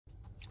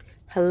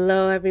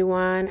Hello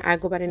everyone, I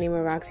go by the name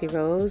of Roxy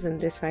Rose, and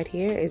this right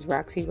here is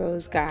Roxy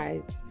Rose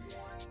Guides,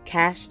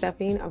 cash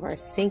stuffing of our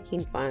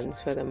sinking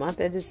funds for the month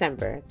of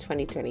December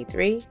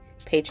 2023,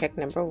 paycheck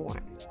number 1.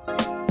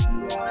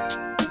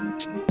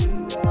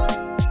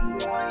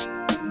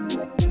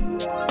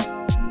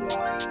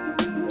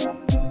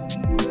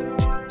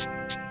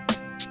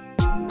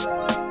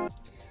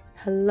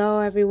 Hello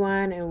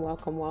everyone, and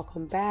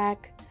welcome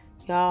back.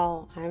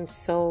 Y'all, I'm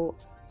so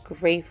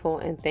grateful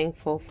and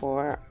thankful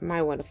for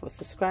my wonderful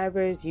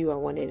subscribers. You are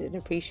wanted and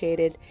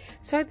appreciated.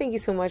 So I thank you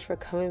so much for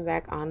coming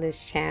back on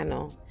this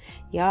channel,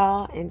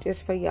 y'all. And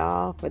just for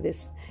y'all, for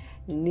this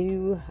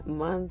new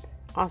month,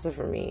 also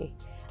for me,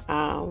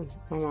 my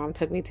mom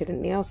took me to the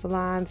nail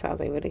salon, so I was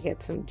able to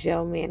get some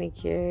gel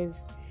manicures.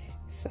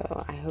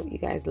 So I hope you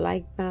guys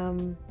like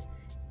them.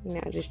 You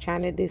know, just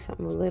trying to do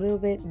something a little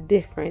bit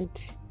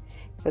different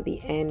for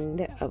the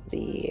end of the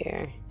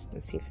year.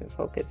 Let's see if it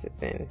focuses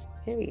in.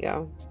 Here we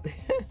go.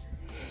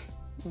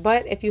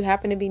 But if you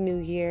happen to be new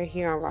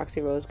here on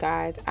Roxy Rose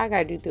Guides, I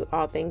guide you through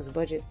all things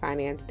budget,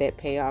 finance, debt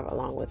payoff,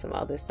 along with some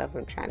other stuff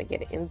I'm trying to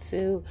get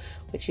into,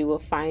 which you will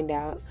find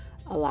out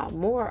a lot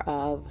more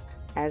of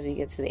as we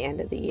get to the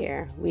end of the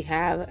year. We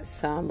have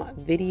some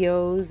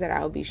videos that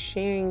I'll be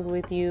sharing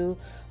with you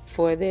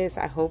for this.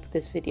 I hope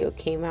this video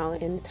came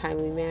out in a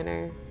timely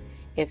manner.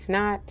 If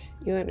not,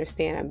 you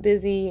understand I'm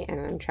busy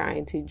and I'm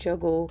trying to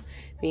juggle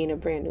being a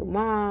brand new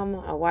mom,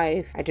 a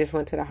wife. I just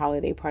went to the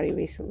holiday party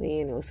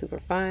recently and it was super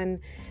fun,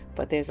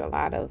 but there's a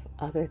lot of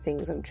other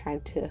things I'm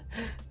trying to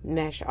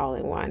mesh all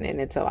in one, and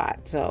it's a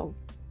lot. So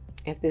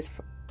if this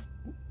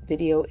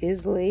video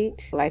is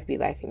late, life be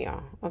lifing,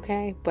 y'all,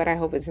 okay? But I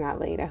hope it's not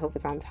late. I hope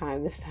it's on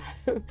time this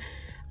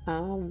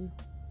time.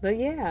 But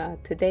yeah,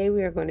 today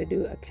we are going to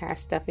do a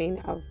cash stuffing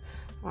of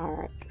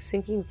our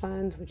sinking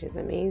funds, which is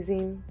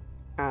amazing.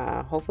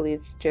 Hopefully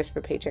it's just for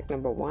paycheck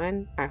number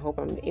 1. I hope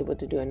I'm able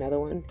to do another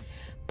one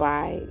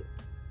by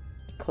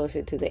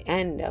closer to the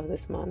end of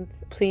this month.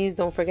 Please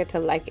don't forget to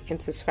like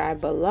and subscribe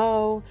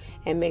below,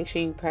 and make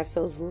sure you press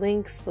those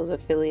links, those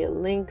affiliate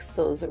links,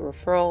 those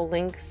referral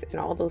links, and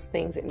all those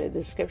things in the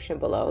description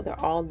below. They're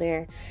all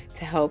there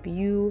to help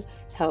you,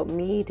 help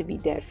me to be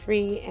debt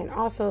free, and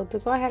also to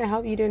go ahead and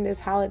help you during this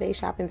holiday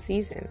shopping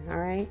season. All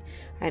right,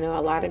 I know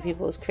a lot of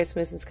people's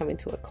Christmas is coming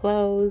to a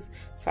close,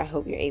 so I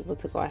hope you're able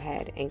to go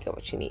ahead and get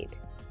what you need.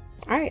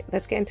 All right,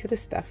 let's get into the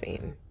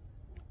stuffing.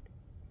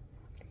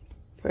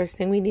 First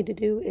thing we need to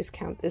do is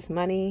count this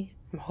money.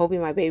 I'm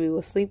hoping my baby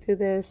will sleep through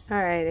this.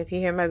 All right, if you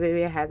hear my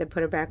baby, I had to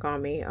put her back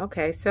on me.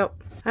 Okay, so, all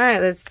right,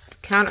 let's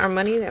count our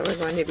money that we're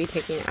going to be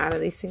taking out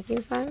of these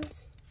sinking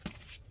funds.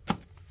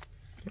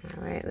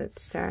 All right,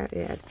 let's start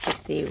at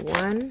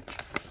 51.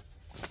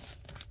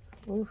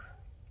 Ooh.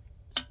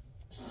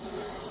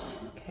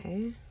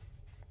 Okay.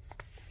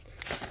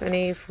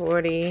 20,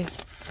 40,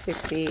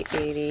 60,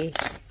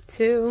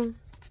 82.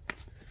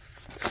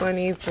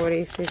 20,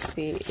 40,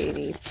 60,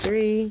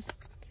 83.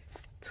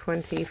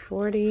 20,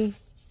 40,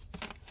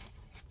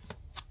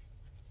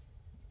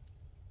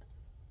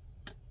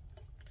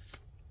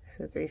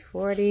 so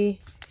 340,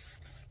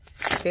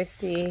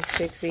 50,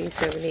 60,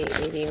 70,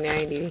 80,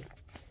 90,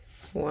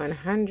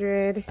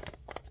 100.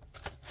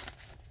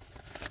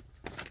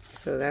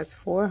 So that's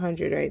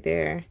 400 right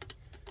there.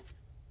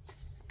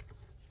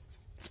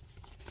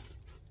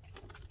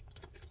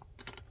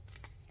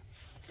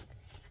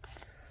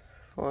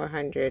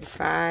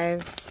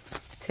 $405.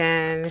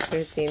 10,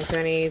 15,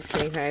 20,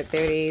 25,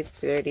 30,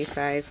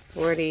 35,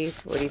 40,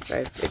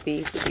 45,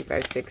 50,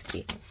 55,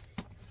 60.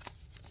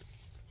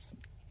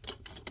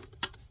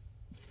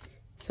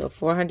 So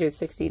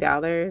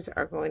 $460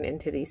 are going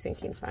into these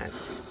sinking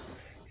funds.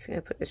 Just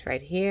going to put this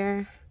right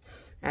here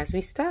as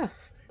we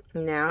stuff.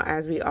 Now,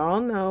 as we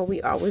all know,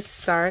 we always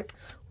start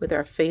with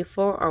our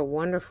faithful, our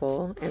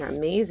wonderful, and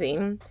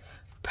amazing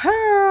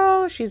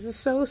Pearl. She's a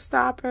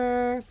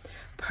showstopper.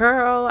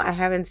 Pearl, I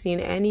haven't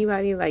seen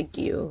anybody like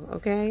you,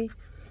 okay?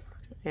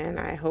 And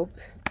I hope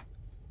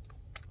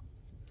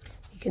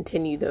you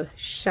continue to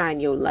shine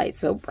your light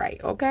so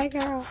bright, okay,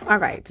 girl? All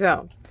right,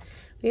 so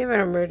we have an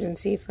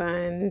emergency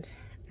fund.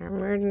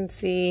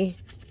 Emergency.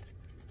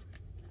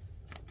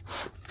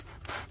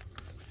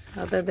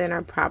 Other than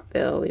our prop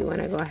bill, we want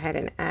to go ahead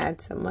and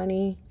add some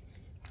money.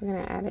 We're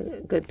going to add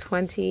a good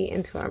 20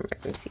 into our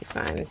emergency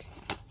fund.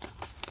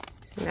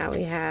 So now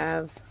we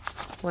have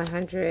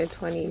 100,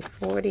 20,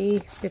 40,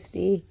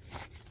 50,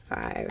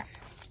 5.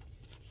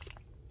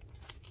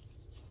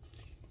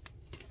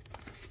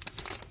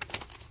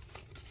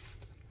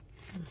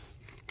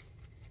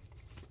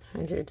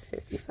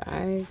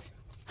 $155.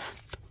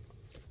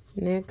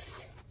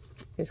 Next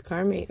is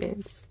car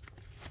maintenance.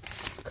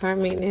 Car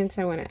maintenance,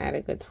 I want to add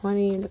a good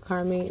 20 into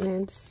car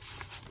maintenance.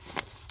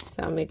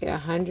 So I'll make it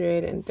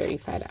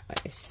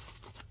 $135.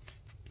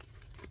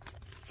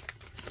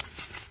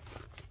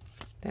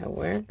 That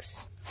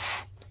works.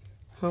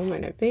 Home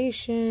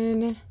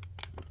renovation.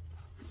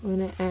 I'm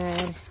going to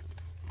add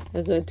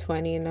a good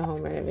 20 in the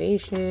home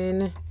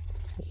renovation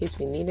in case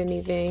we need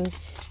anything. It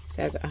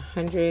says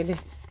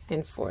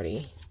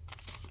 140.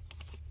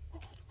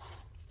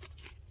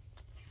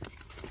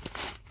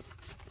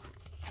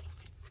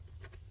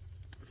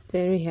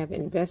 Then we have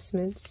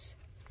investments.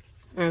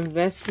 Our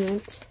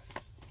investment,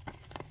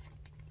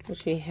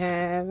 which we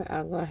have,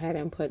 I'll go ahead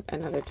and put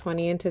another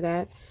 20 into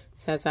that.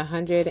 So that's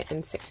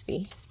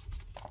 160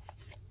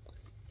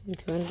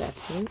 into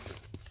investment.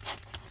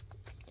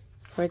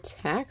 For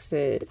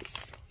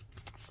taxes,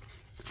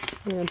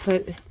 I'm going to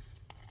put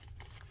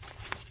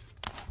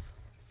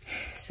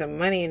some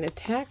money into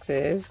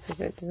taxes because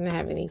it doesn't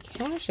have any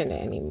cash in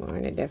it anymore,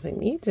 and it definitely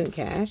needs some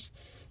cash.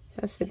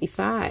 So that's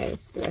 55.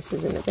 The rest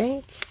is in the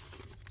bank.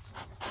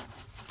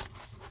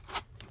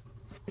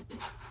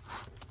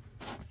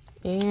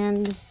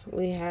 And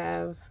we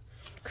have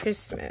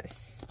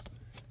Christmas.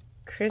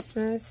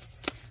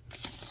 Christmas.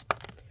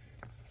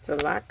 It's a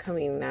lot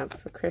coming up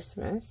for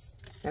Christmas.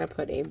 I'm going to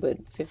put a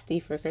good 50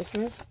 for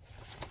Christmas.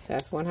 So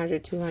that's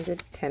 $100, $200,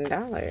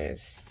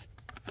 $10.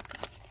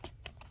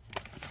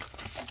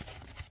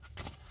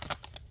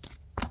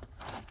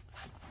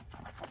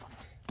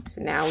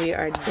 So now we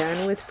are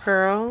done with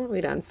Pearl.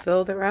 We done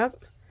filled her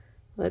up.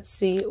 Let's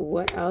see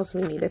what else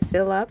we need to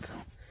fill up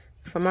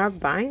from our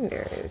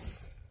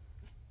binders.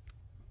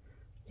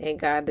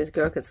 Thank God this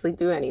girl could sleep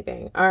through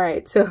anything. All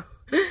right, so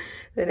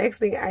the next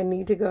thing I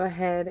need to go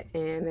ahead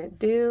and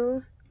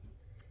do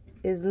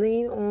is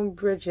lean on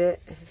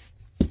Bridget.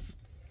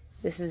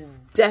 This is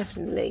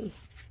definitely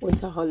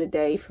winter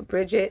holiday for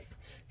Bridget.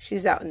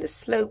 She's out in the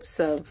slopes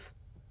of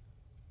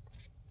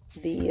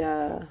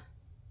the,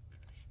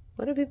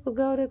 where do people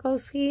go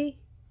ski?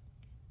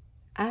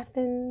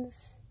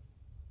 Athens.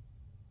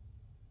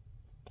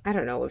 I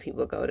don't know where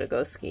people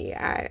go ski.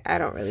 I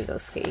don't really go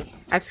ski.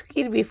 I've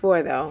skied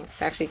before though.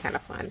 It's actually kind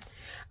of fun.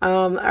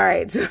 All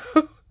right,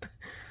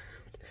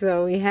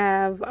 so we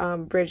have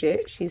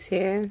Bridget. She's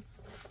here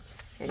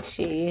and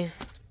she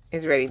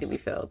is ready to be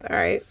filled. All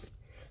right.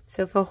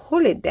 So for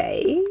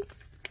holiday,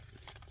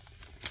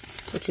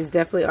 which is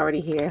definitely already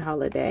here,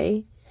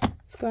 holiday,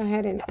 let's go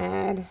ahead and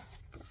add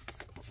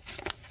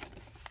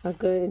a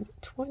good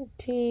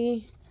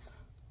 $25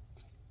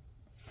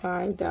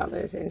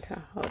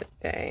 into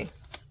holiday.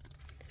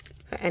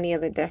 For any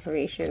other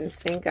decorations,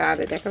 thank God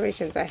the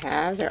decorations I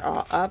have, they're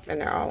all up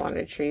and they're all on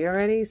the tree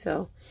already,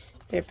 so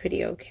they're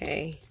pretty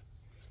okay.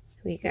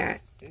 We got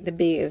the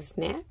biggest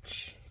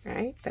snatch,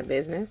 right? The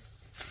business.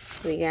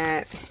 We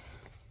got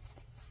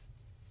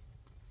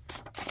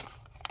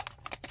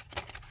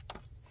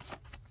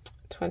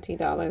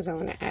 $20 I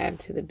want to add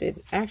to the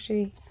bid.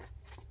 Actually,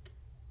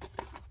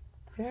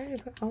 did I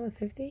already put all of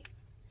 50?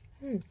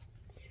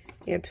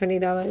 Yeah,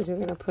 $20 we're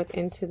going to put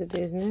into the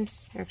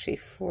business. Actually,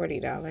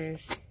 $40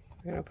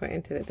 we're going to put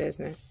into the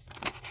business.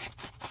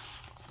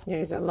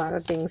 There's a lot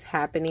of things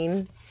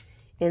happening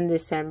in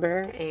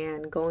December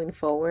and going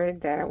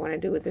forward that I want to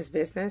do with this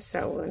business.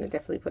 So we're going to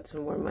definitely put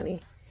some more money.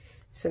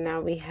 So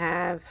now we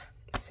have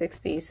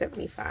 $60,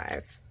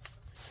 $75.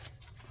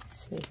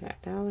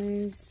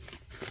 $75.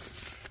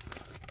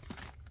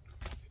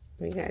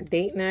 We got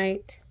date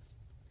night.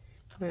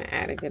 I'm going to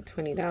add a good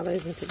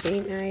 $20 into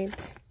date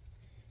night.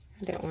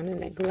 I don't want to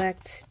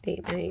neglect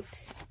date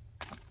night.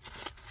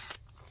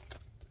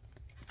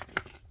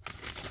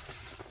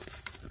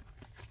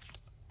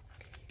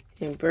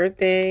 And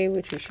birthday,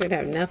 which we should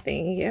have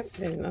nothing. Yep,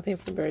 there's nothing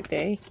for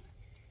birthday.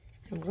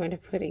 I'm going to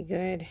put a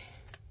good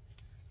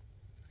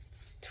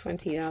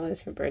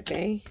 $20 for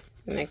birthday.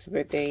 The next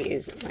birthday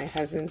is my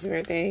husband's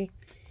birthday.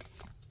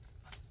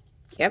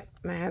 Yep,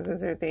 my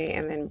husband's birthday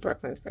and then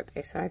Brooklyn's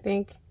birthday. So I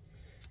think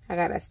I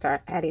gotta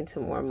start adding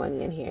some more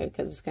money in here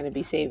because it's gonna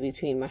be saved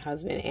between my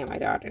husband and my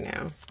daughter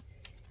now.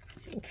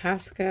 In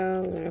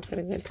Costco, we're gonna put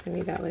a good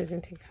 $20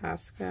 into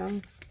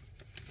Costco.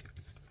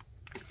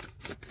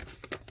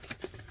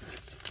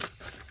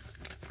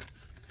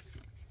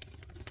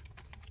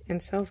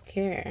 And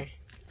self-care.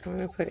 I'm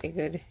gonna put a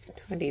good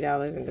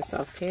 $20 into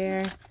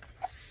self-care.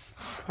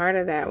 Part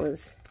of that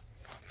was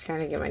trying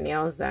to get my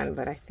nails done,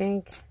 but I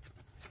think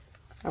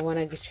I want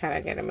to try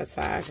to get a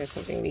massage or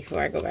something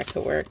before I go back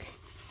to work.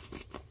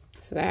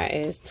 So that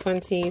is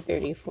 20,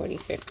 30, 40,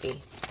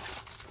 50.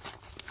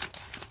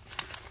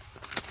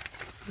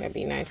 That'd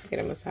be nice to get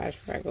a massage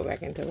before I go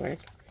back into work.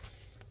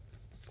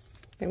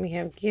 Then we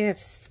have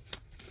gifts.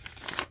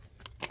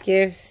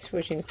 Gifts,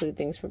 which include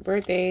things for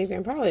birthdays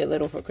and probably a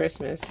little for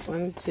Christmas.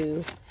 1,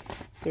 2,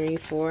 3,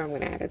 4. I'm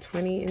going to add a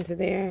 20 into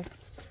there.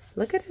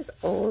 Look at this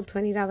old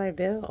 $20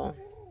 bill.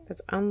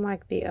 That's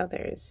unlike the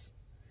others.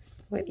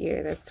 What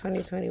year? That's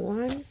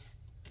 2021.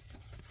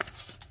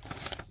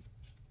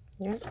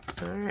 Yep.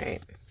 All right.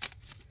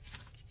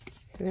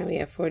 So now we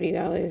have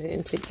 $40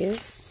 into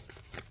gifts.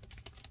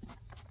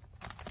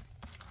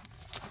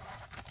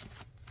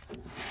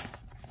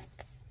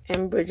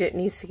 And Bridget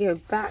needs to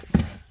get back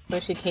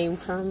where she came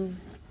from.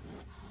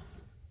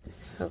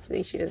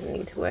 Hopefully she doesn't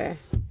need to wear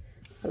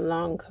a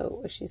long coat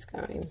where she's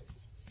going.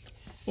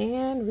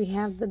 And we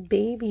have the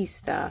baby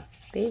stuff.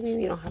 Baby,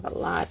 we don't have a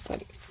lot,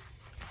 but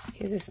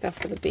here's the stuff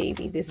for the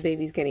baby. This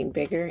baby's getting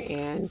bigger,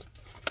 and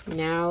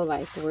now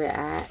like we're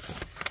at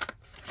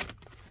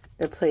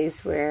the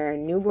place where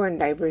newborn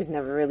diapers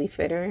never really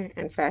fit her.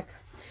 In fact,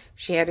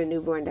 she had a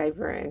newborn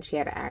diaper and she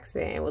had an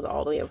accident and it was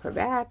all the way up her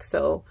back.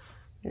 So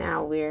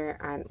Now we're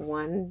at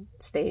one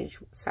stage,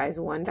 size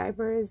 1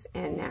 diapers,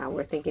 and now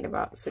we're thinking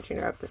about switching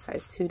her up to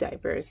size 2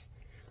 diapers.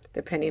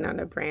 Depending on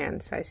the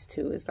brand, size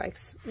 2 is like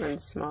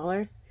runs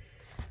smaller.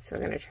 So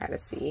we're gonna try to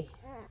see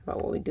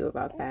about what we do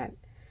about that.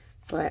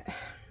 But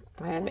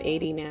I have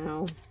 80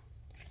 now.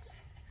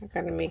 I'm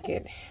gonna make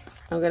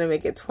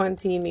it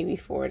 20, maybe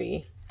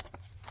 40.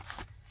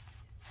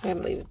 I'm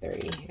gonna leave it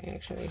 30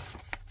 actually.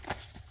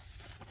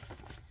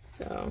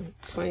 So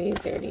 20,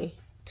 30,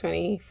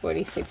 20,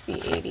 40, 60,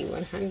 80,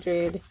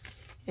 100,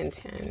 and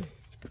 10.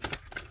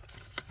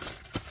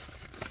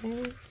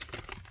 Okay.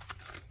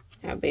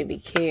 Now baby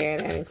care,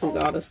 that includes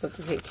all the stuff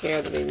to take care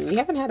of the baby. We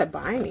haven't had a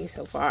binding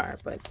so far,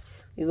 but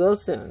we will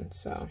soon.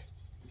 So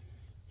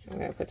I'm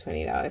gonna put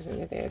 $20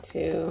 into there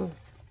too.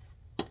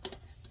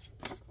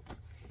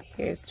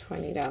 Here's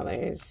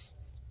 $20.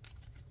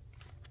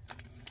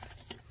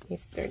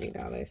 Here's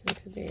 $30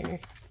 into there.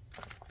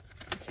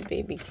 It's a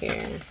baby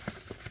care.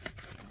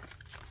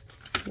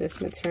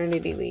 This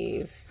maternity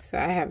leave. So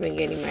I have been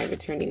getting my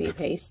maternity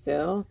pay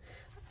still.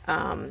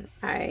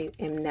 I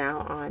am now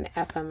on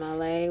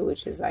FMLA,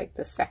 which is like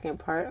the second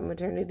part of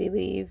maternity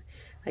leave.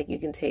 Like you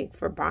can take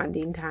for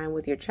bonding time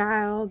with your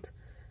child,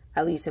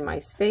 at least in my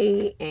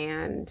state.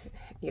 And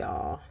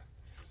y'all,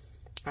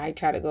 I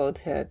try to go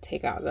to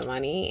take out the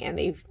money and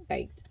they've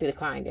like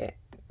declined it.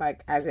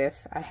 Like as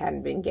if I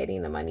hadn't been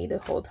getting the money the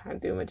whole time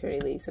through maternity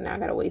leave. So now I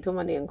gotta wait till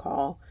Monday and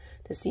call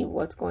to see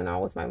what's going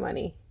on with my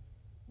money,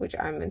 which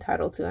I'm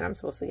entitled to and I'm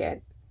supposed to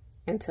get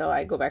until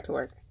I go back to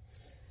work.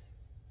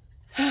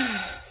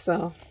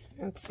 So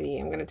let's see,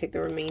 I'm gonna take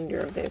the remainder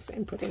of this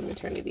and put in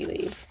maternity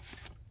leave.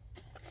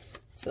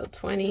 So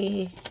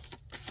 20,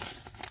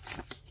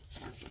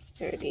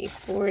 30,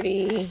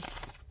 40,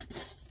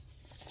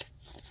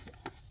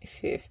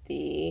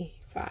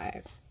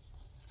 55.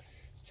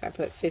 So I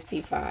put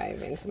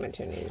 55 into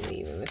maternity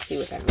leave, and let's see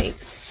what that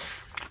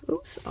makes.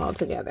 Oops, all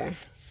together.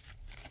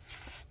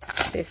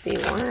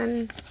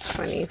 51,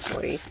 20,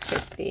 40,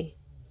 50,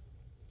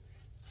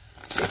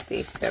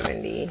 60,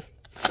 70,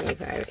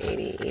 75,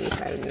 80,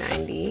 85,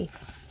 90,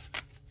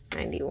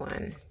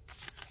 91.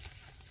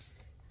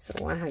 So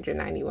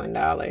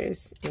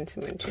 $191 into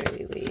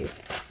maternity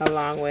leave,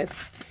 along with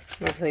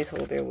my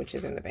placeholder, which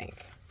is in the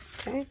bank.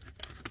 Okay?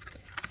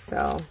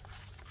 So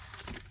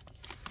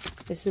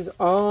this is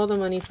all the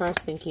money for our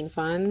sinking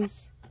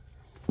funds.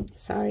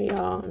 Sorry,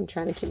 y'all. I'm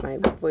trying to keep my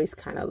voice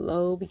kind of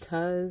low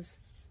because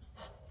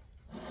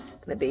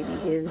the baby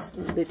is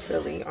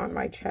literally on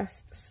my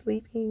chest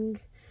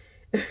sleeping.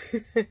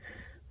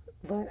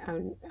 But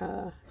I'm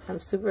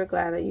super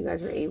glad that you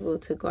guys were able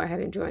to go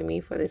ahead and join me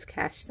for this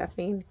cash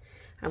stuffing.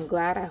 I'm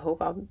glad. I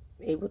hope I'm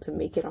able to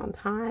make it on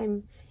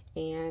time.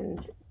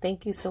 And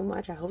thank you so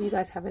much. I hope you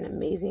guys have an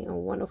amazing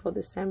and wonderful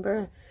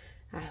December.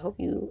 I hope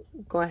you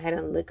go ahead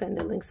and look in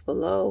the links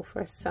below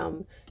for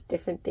some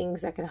different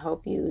things that can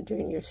help you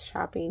during your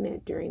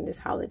shopping during this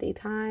holiday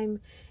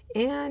time.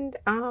 And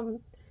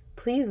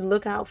please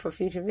look out for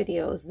future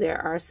videos.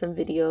 There are some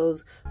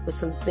videos with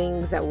some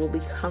things that will be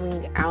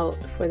coming out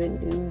for the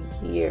new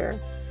year.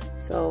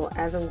 So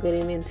as I'm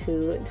getting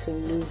into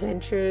some new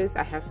ventures,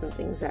 I have some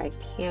things that I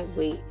can't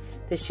wait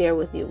to share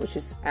with you, which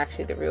is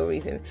actually the real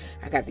reason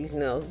I got these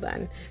nails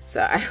done.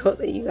 So I hope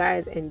that you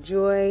guys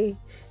enjoy.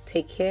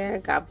 Take care.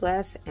 God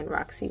bless. And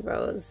Roxy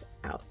Rose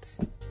out.